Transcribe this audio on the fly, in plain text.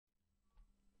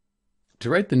To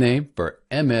write the name for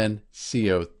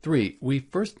MnCO3, we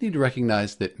first need to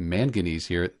recognize that manganese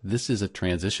here, this is a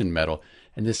transition metal,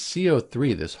 and this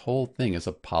CO3, this whole thing, is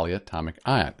a polyatomic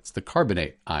ion. It's the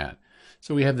carbonate ion.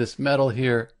 So we have this metal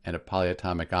here and a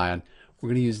polyatomic ion. We're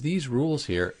going to use these rules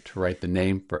here to write the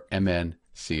name for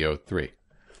MnCO3.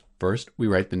 First, we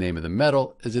write the name of the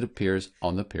metal as it appears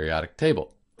on the periodic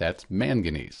table. That's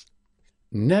manganese.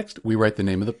 Next, we write the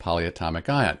name of the polyatomic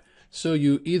ion. So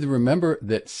you either remember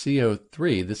that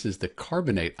CO3, this is the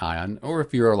carbonate ion, or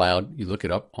if you're allowed, you look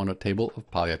it up on a table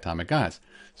of polyatomic ions.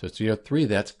 So CO3,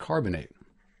 that's carbonate.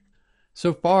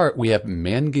 So far, we have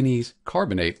manganese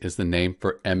carbonate as the name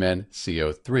for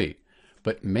MnCO3.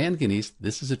 But manganese,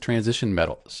 this is a transition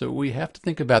metal, so we have to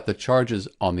think about the charges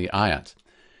on the ions.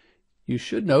 You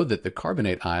should know that the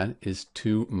carbonate ion is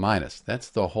 2-. That's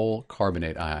the whole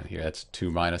carbonate ion here. That's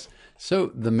 2-. So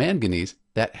the manganese,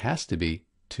 that has to be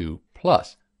 2+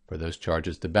 for those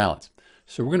charges to balance.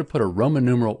 So we're going to put a Roman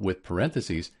numeral with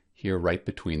parentheses here right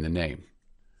between the name.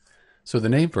 So the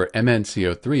name for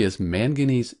MnCO3 is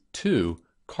manganese 2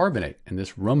 carbonate. And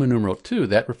this Roman numeral 2,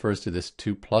 that refers to this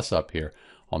 2+ up here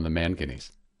on the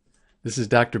manganese. This is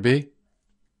Dr. B,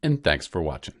 and thanks for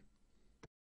watching.